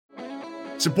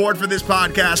Support for this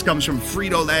podcast comes from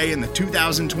Frito-Lay and the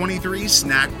 2023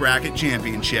 Snack Bracket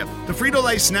Championship. The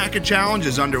Frito-Lay Snack-It Challenge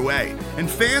is underway, and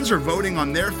fans are voting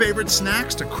on their favorite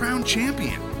snacks to crown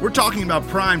champion. We're talking about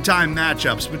prime-time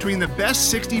matchups between the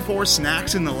best 64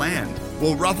 snacks in the land.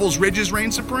 Will Ruffles Ridges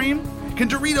reign supreme? Can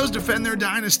Doritos defend their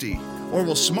dynasty? Or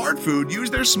will Smart Food use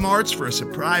their smarts for a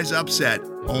surprise upset?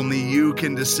 Only you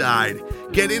can decide.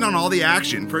 Get in on all the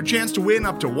action for a chance to win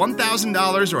up to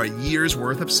 $1,000 or a year's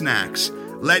worth of snacks.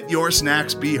 Let your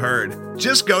snacks be heard.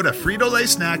 Just go to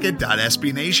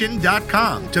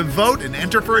fritolaysnacket.sbnation.com to vote and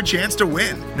enter for a chance to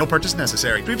win. No purchase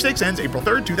necessary. Sweepstakes ends April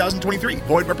 3rd, 2023.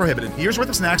 Void where prohibited. Year's worth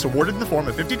of snacks awarded in the form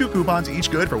of 52 coupons, each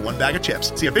good for one bag of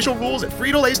chips. See official rules at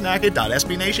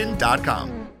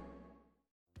fritolaysnacket.sbnation.com.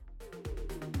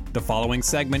 The following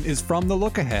segment is from The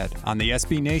Look Ahead on the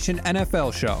SB Nation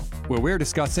NFL Show, where we're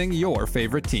discussing your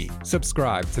favorite team.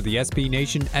 Subscribe to the SB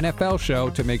Nation NFL Show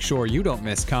to make sure you don't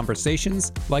miss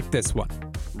conversations like this one.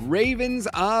 Ravens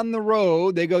on the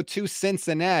road. They go to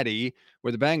Cincinnati,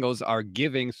 where the Bengals are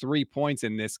giving 3 points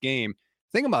in this game.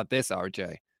 Think about this, RJ.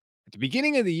 At the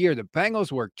beginning of the year, the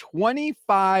Bengals were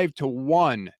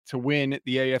 25-1 to win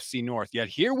the AFC North. Yet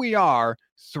here we are,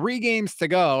 3 games to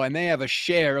go, and they have a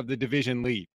share of the division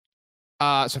lead.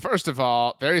 So first of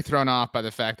all, very thrown off by the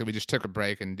fact that we just took a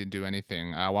break and didn't do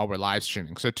anything while we're live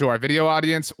streaming. So to our video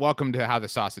audience, welcome to how the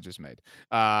sausage is made.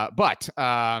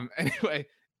 Anyway,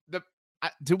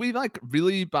 do we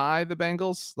really buy the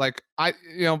Bengals?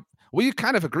 We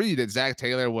kind of agreed that Zach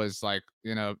Taylor was talking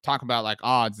about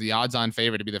odds, the odds-on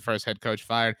favorite to be the first head coach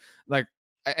fired.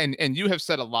 And you have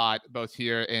said a lot both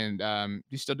here and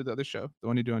you still do the other show, the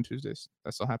one you do on Tuesdays.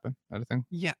 That still happen? That a thing?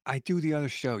 Yeah, I do the other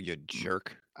show, you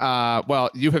jerk. Well,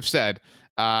 you have said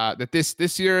that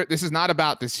this year, this is not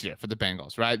about this year for the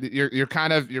Bengals, right?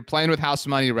 You're playing with house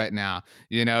money right now.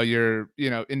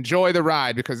 Enjoy the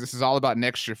ride because this is all about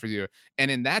next year for you. And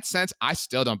in that sense, I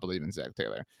still don't believe in Zach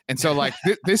Taylor. And so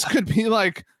this could be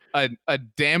a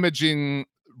damaging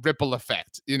ripple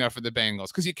effect, for the Bengals,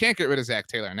 because you can't get rid of Zach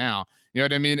Taylor now. You know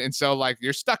what I mean? And so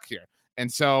you're stuck here. And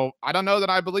so I don't know that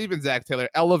I believe in Zach Taylor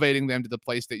elevating them to the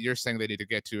place that you're saying they need to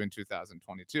get to in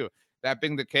 2022. That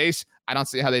being the case, I don't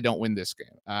see how they don't win this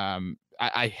game.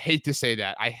 I hate to say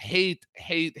that. I hate,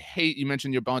 you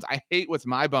mentioned your bones. I hate with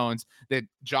my bones that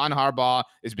John Harbaugh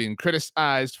is being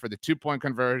criticized for the 2-point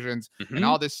conversions and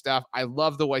all this stuff. I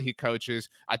love the way he coaches.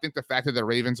 I think the fact that the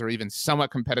Ravens are even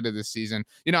somewhat competitive this season.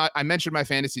 I mentioned my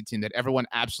fantasy team that everyone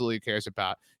absolutely cares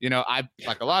about. I,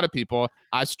 like a lot of people,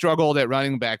 I struggled at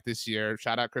running back this year.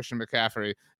 Shout out Christian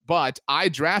McCaffrey. But I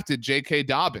drafted J.K.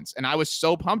 Dobbins, and I was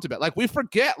so pumped about it. We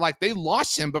forget, they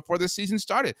lost him before the season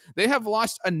started. They have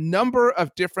lost a number of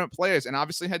different players and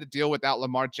obviously had to deal without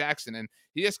Lamar Jackson, and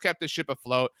he has kept the ship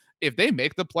afloat. If they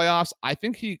make the playoffs, I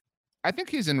think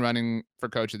he's in running for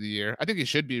coach of the year. I think he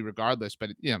should be regardless, but,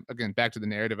 again, back to the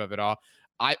narrative of it all.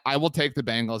 I will take the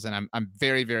Bengals, and I'm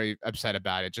very, very upset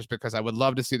about it just because I would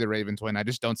love to see the Ravens win. I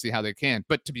just don't see how they can.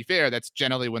 But to be fair, that's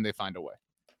generally when they find a way.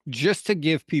 Just to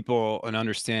give people an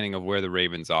understanding of where the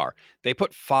Ravens are, they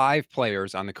put 5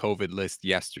 players on the COVID list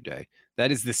yesterday.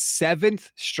 That is the 7th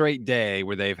straight day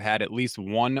where they've had at least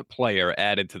 1 player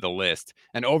added to the list.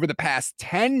 And over the past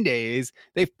 10 days,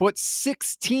 they've put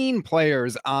 16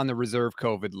 players on the reserve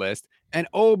COVID list. And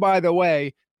oh, by the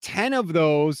way, 10 of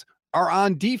those are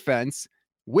on defense,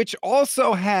 which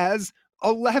also has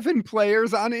 11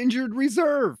 players on injured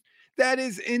reserve. That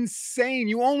is insane.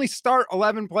 You only start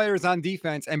 11 players on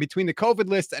defense, and between the COVID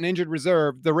list and injured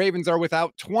reserve, the Ravens are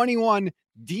without 21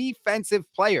 defensive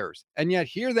players. And yet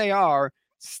here they are,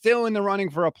 still in the running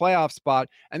for a playoff spot.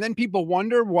 And then people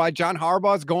wonder why John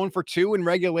Harbaugh is going for 2 in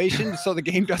regulation so the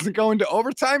game doesn't go into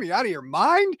overtime. Are you out of your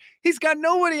mind? He's got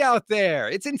nobody out there.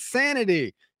 It's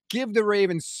insanity. Give the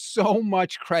Ravens so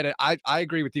much credit. I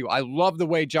agree with you. I love the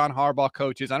way John Harbaugh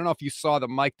coaches. I don't know if you saw the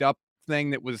mic'd up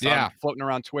thing that was floating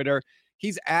around Twitter.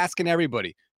 He's asking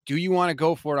everybody, do you want to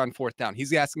go for it on 4th down?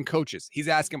 He's asking coaches. He's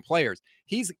asking players.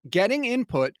 He's getting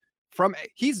input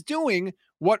he's doing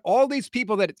what all these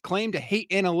people that claim to hate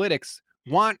analytics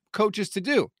want coaches to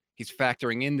do. He's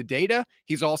factoring in the data.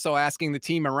 He's also asking the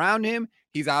team around him.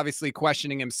 He's obviously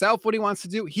questioning himself what he wants to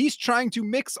do. He's trying to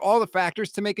mix all the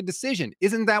factors to make a decision.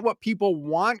 Isn't that what people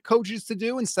want coaches to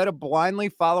do instead of blindly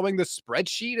following the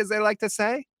spreadsheet, as they like to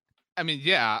say?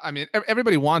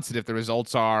 Everybody wants it if the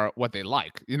results are what they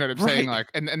like. You know what I'm saying?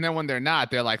 And then when they're not,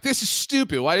 they're like, this is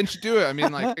stupid. Why didn't you do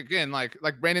it? Again, like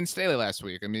Brandon Staley last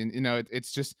week.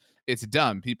 It's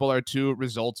dumb. People are too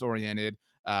results oriented.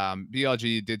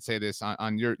 BLG did say this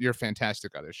on your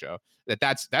fantastic other show,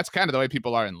 that's kind of the way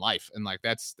people are in life, and like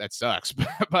that sucks.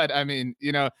 But I mean,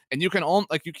 you know, and you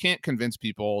can't convince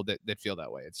people that feel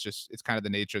that way. It's kind of the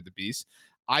nature of the beast.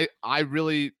 I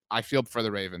feel for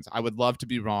the Ravens. I would love to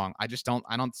be wrong. I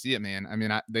don't see it, man. I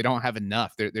mean, they don't have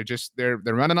enough. They're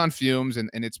running on fumes, and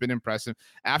it's been impressive.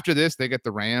 After this, they get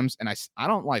the Rams, and I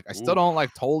still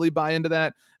don't totally buy into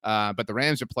that. But the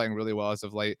Rams are playing really well as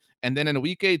of late. And then in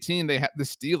week 18, they have the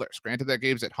Steelers. Granted, that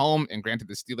game's at home, and granted,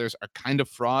 the Steelers are kind of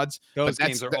frauds. Those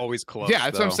games are always close. Yeah,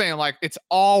 that's what I'm saying. Like, it's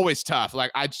always tough.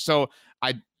 Like, I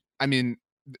mean,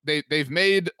 they've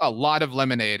made a lot of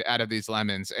lemonade out of these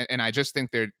lemons, and I just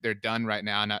think they're done right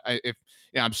now. And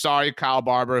I'm sorry, Kyle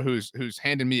Barber, who's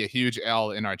handing me a huge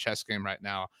L in our chess game right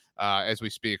now as we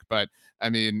speak. But I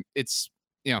mean, it's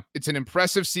an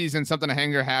impressive season, something to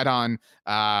hang your hat on.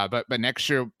 But next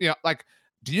year,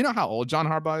 do you know how old John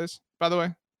Harbaugh is, by the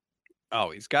way? Oh,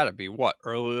 he's got to be what,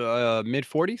 early mid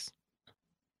 40s?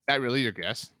 That really your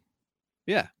guess?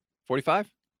 Yeah,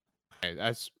 45. Okay,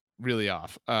 that's really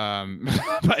off.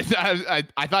 But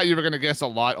I thought you were gonna guess a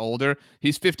lot older.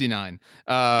 He's 59.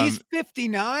 He's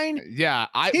 59. Yeah,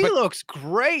 he looks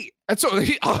great. And so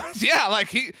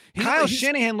Kyle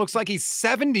Shanahan looks like he's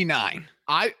 79.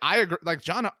 I agree. Like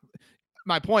John,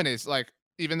 my point is, like,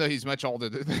 even though he's much older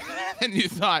than you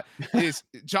thought, is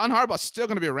John Harbaugh still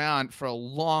going to be around for a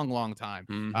long, long time,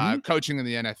 coaching in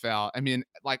the NFL. I mean,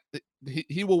 like,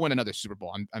 he will win another Super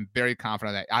Bowl. I'm very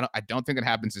confident of that. I don't think it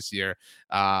happens this year.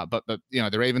 But the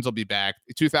Ravens will be back.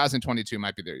 2022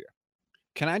 might be their year.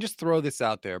 Can I just throw this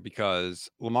out there, because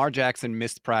Lamar Jackson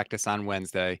missed practice on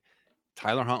Wednesday.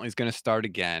 Tyler Huntley's going to start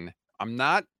again. I'm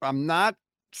not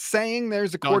saying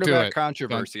there's a quarterback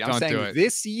controversy. I'm saying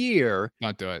this year,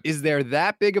 don't do it. Is there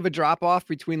that big of a drop off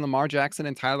between Lamar Jackson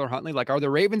and Tyler Huntley? Like, are the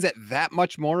Ravens at that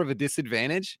much more of a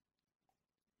disadvantage?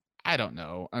 I don't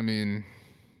know. I mean,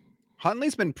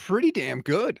 Huntley's been pretty damn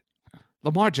good.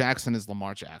 Lamar Jackson is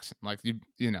Lamar Jackson. Like,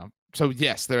 you know, so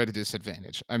yes, they're at a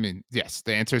disadvantage. I mean, yes,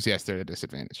 the answer is yes, they're at a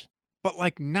disadvantage. But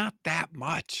like, not that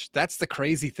much. That's the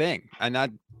crazy thing.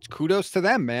 And kudos to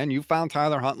them, man. You found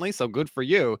Tyler Huntley, so good for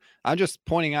you. I'm just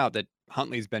pointing out that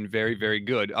Huntley's been very, very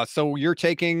good. So you're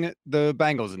taking the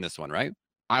Bengals in this one, right?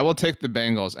 I will take the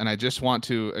Bengals, and I just want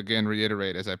to, again,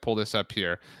 reiterate as I pull this up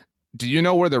here. Do you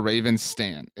know where the Ravens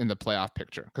stand in the playoff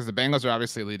picture? Because the Bengals are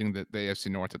obviously leading the AFC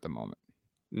North at the moment.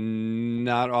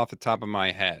 Not off the top of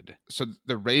my head. So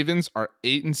the Ravens are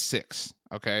 8-6.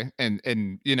 Okay. And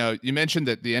you know, you mentioned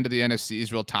that the end of the NFC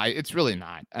is real tight. It's really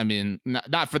not. I mean,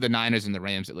 not for the Niners and the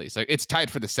Rams, at least. Like, it's tight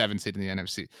for the 7th seed in the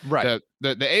NFC. Right.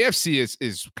 The AFC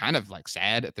is kind of like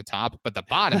sad at the top, but the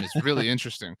bottom is really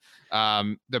interesting.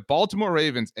 The Baltimore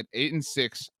Ravens at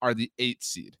 8-6 are the 8th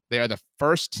seed. They are the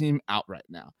first team out right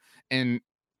now. And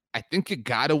I think you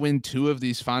got to win 2 of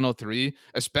these final 3,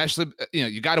 especially,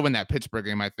 you got to win that Pittsburgh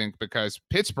game, I think, because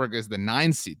Pittsburgh is the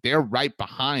 9th seed. They're right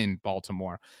behind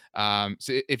Baltimore.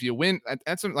 So if you win,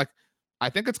 that's like, I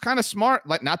think it's kind of smart.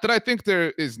 Like, not that I think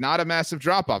there is not a massive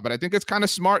drop off, but I think it's kind of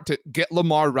smart to get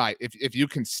Lamar right. If you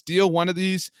can steal one of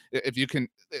these, if you can,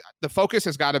 the focus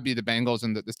has got to be the Bengals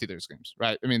and the Steelers games,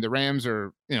 right? I mean, the Rams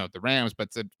are, the Rams, but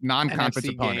it's a non-conference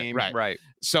opponent, game, right?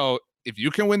 So if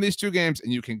you can win these 2 games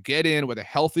and you can get in with a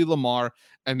healthy Lamar,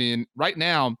 I mean, right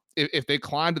now, if they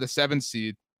climb to the 7th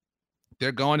seed,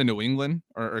 they're going to New England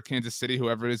or Kansas City,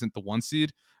 whoever isn't the 1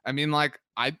 seed. I mean, like,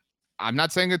 I'm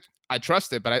not saying I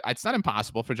trust it, but it's not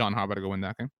impossible for John Harbaugh to go win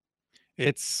that game.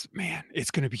 It's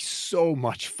going to be so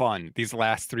much fun these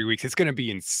last 3 weeks. It's going to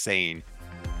be insane.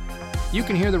 You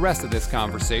can hear the rest of this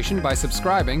conversation by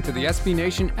subscribing to the SB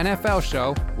Nation NFL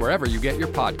show wherever you get your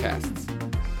podcasts.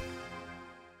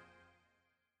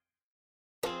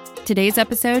 Today's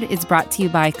episode is brought to you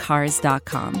by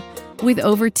Cars.com. With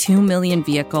over 2 million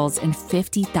vehicles and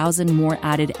 50,000 more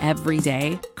added every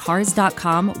day,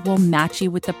 Cars.com will match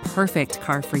you with the perfect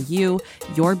car for you,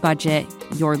 your budget,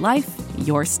 your life,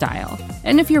 your style.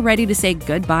 And if you're ready to say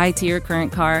goodbye to your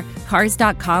current car,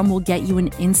 Cars.com will get you an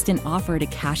instant offer to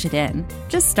cash it in.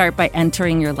 Just start by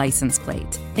entering your license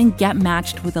plate and get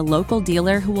matched with a local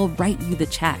dealer who will write you the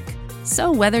check.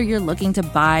 So whether you're looking to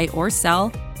buy or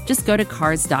sell, just go to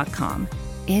Cars.com.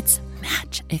 It's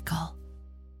magical.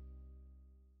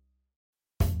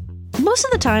 Most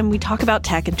of the time, we talk about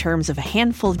tech in terms of a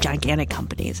handful of gigantic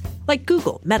companies, like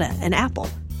Google, Meta, and Apple.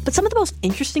 But some of the most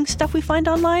interesting stuff we find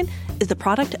online is the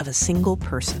product of a single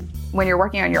person. When you're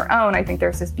working on your own, I think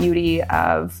there's this beauty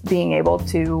of being able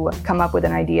to come up with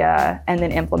an idea and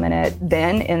then implement it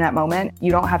then in that moment. You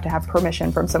don't have to have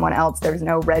permission from someone else. There's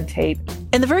no red tape.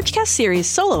 In the Vergecast series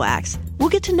Solo Acts, We'll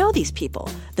get to know these people,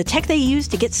 the tech they use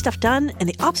to get stuff done, and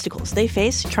the obstacles they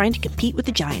face trying to compete with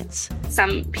the giants.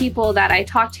 Some people that I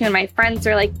talk to and my friends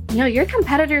are like, your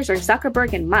competitors are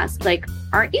Zuckerberg and Musk. Like,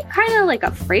 aren't you kind of like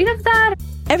afraid of that?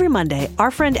 Every Monday, our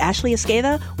friend Ashley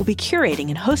Esqueda will be curating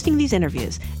and hosting these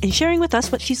interviews and sharing with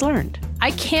us what she's learned.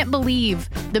 I can't believe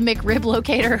the McRib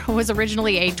locator was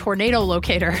originally a tornado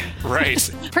locator. Right.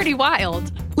 Pretty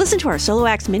wild. Listen to our Solo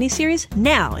Acts miniseries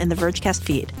now in the Vergecast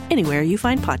feed, anywhere you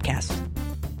find podcasts.